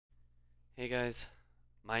Hey guys,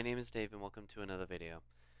 my name is Dave and welcome to another video.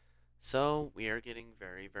 So, we are getting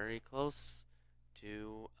very, very close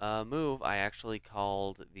to a move. I actually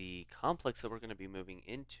called the complex that we're going to be moving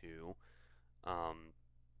into um,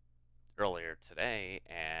 earlier today,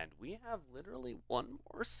 and we have literally one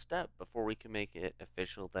more step before we can make it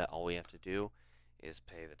official that all we have to do is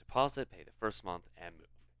pay the deposit, pay the first month, and move.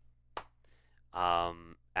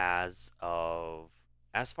 As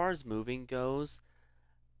far as moving goes,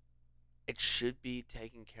 it should be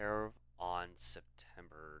taken care of on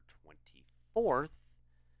September 24th.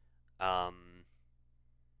 Um,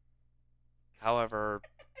 However,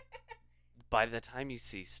 by the time you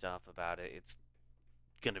see stuff about it, it's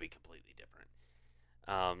going to be completely different.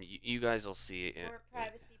 You guys will see it. For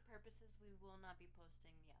privacy purposes, we will not be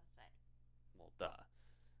posting the outside. Well, duh.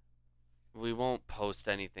 We won't post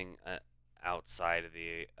anything outside of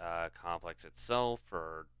the complex itself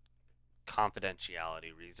for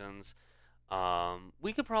confidentiality reasons.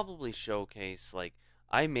 We could probably showcase, like,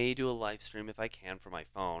 I may do a live stream if I can for my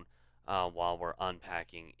phone while we're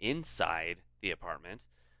unpacking inside the apartment.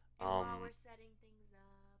 And while Um, we're setting things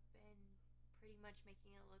up and pretty much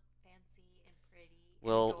making it look fancy and pretty and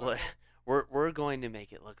well, adorable. we're going to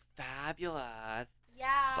make it look fabulous,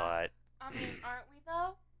 Yeah. but I mean, aren't we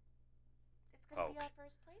though? It's gonna be our poke.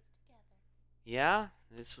 first place together. Yeah,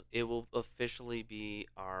 it will officially be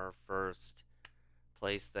our first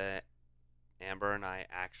place that Amber and I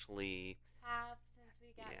actually. Have since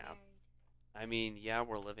we got Yeah, married. I mean, yeah,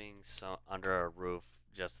 we're living under a roof,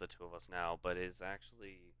 just the two of us now, but it's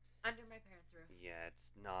actually, Under my parents' roof. yeah,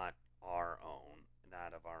 it's not our own,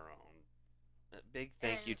 not of our own. Big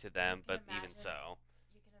thank you And to you them, can but even imagine so,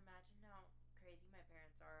 how crazy my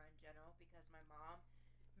parents are in general because my mom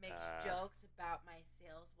makes uh, jokes about my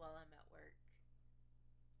sales while I'm at work.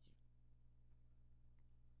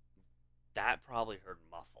 that probably heard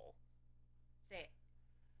muffle. Say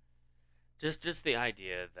it. Just the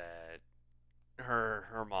idea that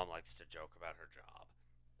her mom likes to joke about her job.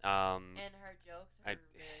 And her jokes I are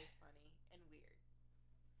very funny and weird.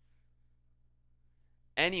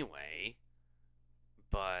 anyway,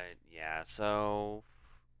 but yeah, so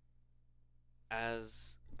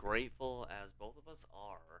as grateful as both of us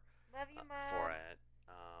are Love you, for Mom. it,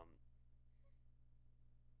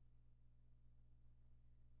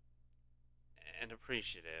 and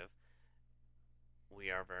appreciative, we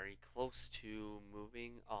are very close to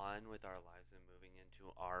moving on with our lives and moving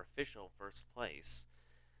into our official first place.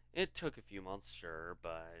 It took a few months, sure,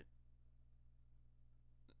 but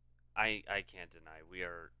I can't deny we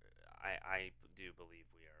are. I do believe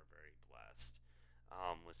we are very blessed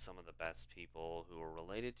with some of the best people who are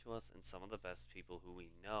related to us and some of the best people who we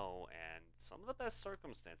know and some of the best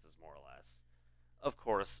circumstances, more or less. Of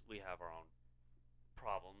course, we have our own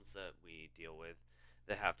problems that we deal with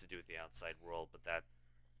that have to do with the outside world, but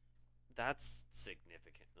that's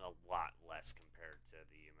significant, a lot less compared to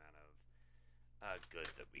the amount of good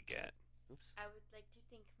that we get. Oops. I would like to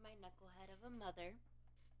thank my knucklehead of a mother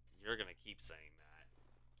You're gonna keep saying that.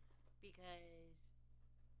 because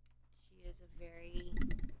she is a very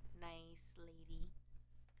nice lady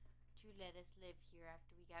to let us live here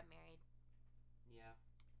after we got married. Yeah.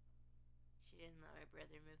 She didn't let my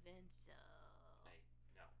brother move in, so. Hey,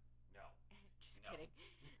 no, no, Just no. kidding.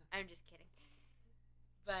 I'm just kidding.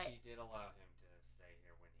 But She did allow him to stay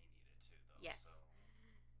here when he needed to, though. So yes,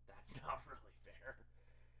 that's not really fair.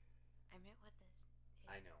 I meant what this.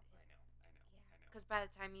 I know, I know, I know, Yeah, I know. because by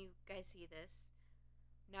the time you guys see this,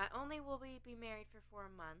 not only will we be married for 4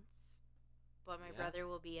 months, but my Yeah, brother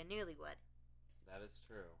will be a newlywed that is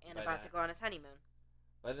true. and about to go on his honeymoon.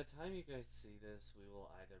 By the time you guys see this, we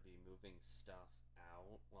will either be moving stuff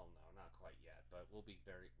out. Well, no, not quite yet, but we'll be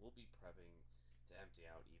prepping to empty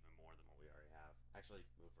out even more than what we already have. Actually,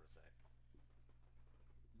 move for a sec.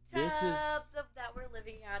 This is Tubs of that we're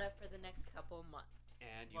living out of for the next couple months.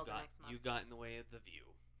 and Well, the next month. you got in the way of the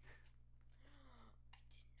view. I did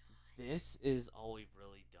not. This is all we've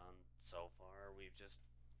really done so far. We've just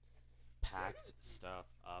packed stuff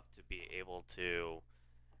up to be able to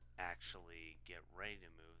actually get ready to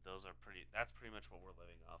move. That's pretty much what we're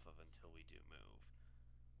living off of until we do move.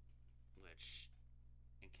 Which,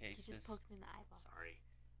 in He case just this poked me in the eyeball. sorry.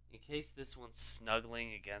 In case this one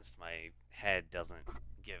snuggling against my head doesn't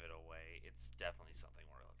give it away, it's definitely something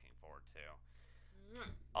we're looking forward to.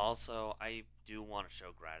 Also, I do want to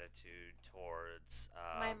show gratitude towards.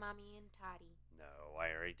 My mommy and Toddy. No,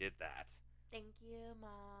 I already did that. Thank you,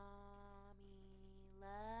 mommy.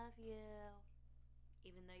 Love you.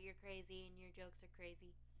 Even though you're crazy and your jokes are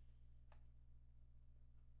crazy.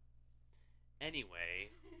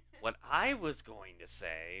 Anyway, what I was going to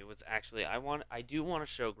say was actually I do want to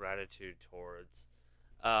show gratitude towards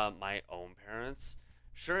my own parents.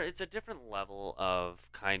 Sure, it's a different level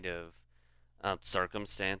of kind of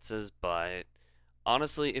circumstances, but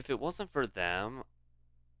honestly, if it wasn't for them,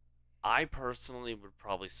 I personally would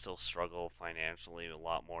probably still struggle financially a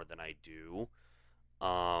lot more than I do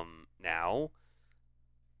now.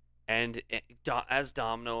 And as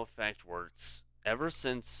domino effect works, ever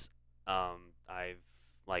since I've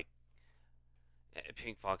like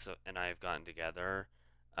Pink Fox and I have gotten together,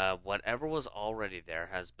 whatever was already there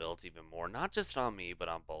has built even more, not just on me, but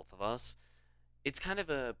on both of us. It's kind of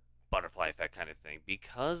a butterfly effect kind of thing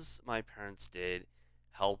because my parents did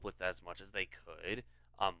help with as much as they could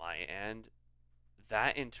on my end.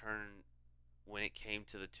 That in turn, when it came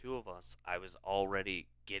to the two of us, I was already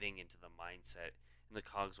getting into the mindset, and the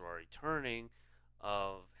cogs were already turning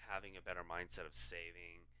of having a better mindset of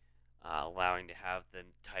saving, allowing to have the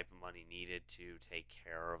type of money needed to take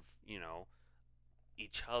care of,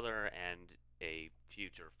 each other and a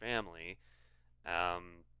future family.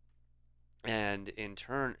 Um, and in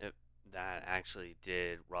turn, that actually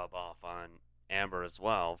did rub off on Amber as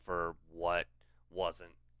well for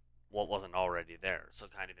wasn't what wasn't already there. So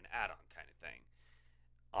kind of an add-on kind of thing.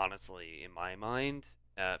 Honestly, in my mind,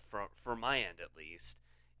 for my end at least,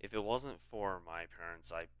 if it wasn't for my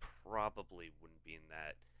parents, I probably wouldn't be in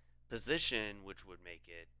that position, which would make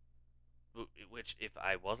it. Which, if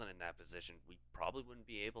I wasn't in that position, we probably wouldn't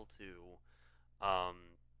be able to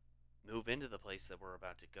um, move into the place that we're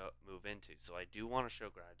about to go move into. So I do want to show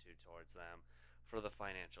gratitude towards them for the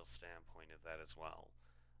financial standpoint of that as well.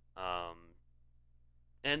 Um,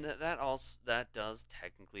 and that does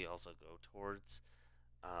technically also go towards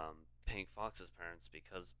Pink Fox's parents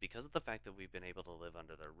because of the fact that we've been able to live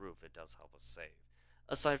under their roof, it does help us save.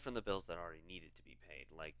 Aside from the bills that already needed to be paid,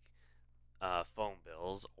 like phone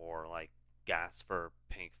bills or like gas for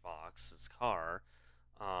Pink Fox's car.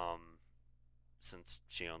 Um, since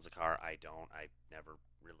she owns a car, I don't. I never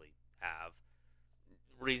really have.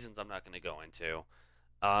 Reasons I'm not going to go into.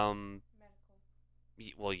 Um,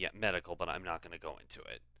 well, yeah, medical, but I'm not going to go into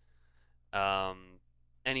it.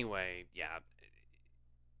 Anyway, yeah,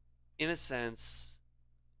 in a sense,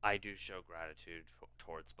 I do show gratitude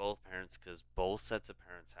towards both parents because both sets of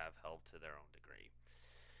parents have helped to their own degree.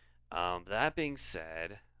 That being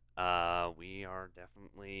said, we are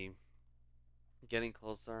definitely getting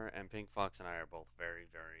closer, and Pink Fox and I are both very,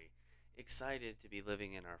 very excited to be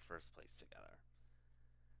living in our first place together.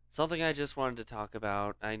 Something I just wanted to talk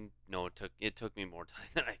about. I know it took me more time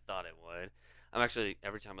than I thought it would. I'm actually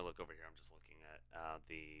every time I look over here, I'm just looking at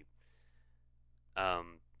the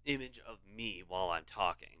image of me while I'm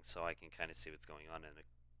talking, so I can kind of see what's going on in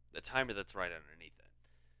the timer that's right underneath it.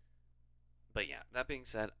 But yeah, that being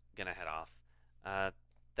said, gonna head off. Uh,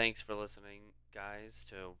 Thanks for listening, guys,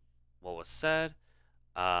 to what was said.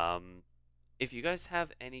 Um, if you guys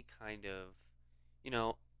have any kind of, you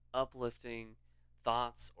know, uplifting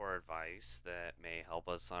thoughts or advice that may help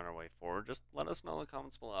us on our way forward, just let us know in the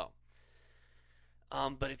comments below.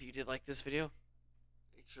 But if you did like this video,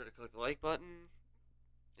 make sure to click the like button.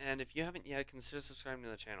 And if you haven't yet, consider subscribing to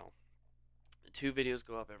the channel. 2 videos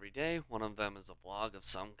go up every day. One of them is a vlog of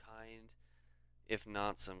some kind, if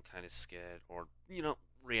not some kind of skit or,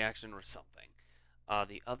 reaction or something.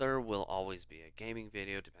 The other will always be a gaming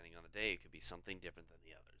video, depending on the day. It could be something different than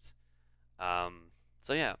the others.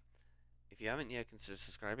 So yeah, if you haven't yet, consider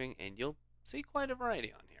subscribing, and you'll see quite a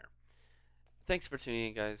variety on here. Thanks for tuning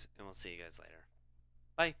in, guys, and we'll see you guys later.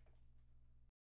 Bye.